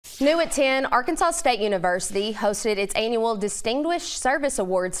New at 10, Arkansas State University hosted its annual Distinguished Service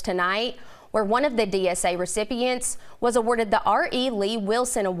Awards tonight, where one of the DSA recipients was awarded the R.E. Lee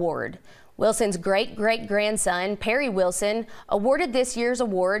Wilson Award. Wilson's great-great-grandson, Perry Wilson, awarded this year's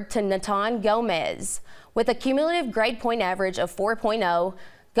award to Natan Gomez. With a cumulative grade point average of 4.0,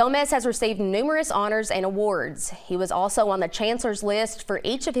 Gomez has received numerous honors and awards. He was also on the chancellor's list for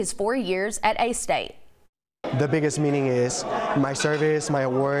each of his 4 years at A-State. The biggest meaning is my service, my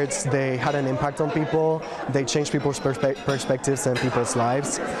awards, they had an impact on people. They changed people's perspectives and people's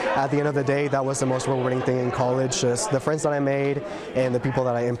lives. At the end of the day, that was the most rewarding thing in college, just the friends that I made and the people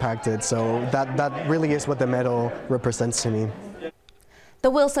that I impacted. So that really is what the medal represents to me. The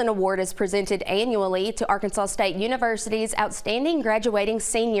Wilson Award is presented annually to Arkansas State University's outstanding graduating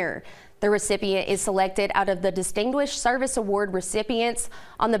senior. The recipient is selected out of the Distinguished Service Award recipients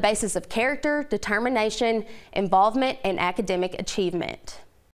on the basis of character, determination, involvement, and academic achievement.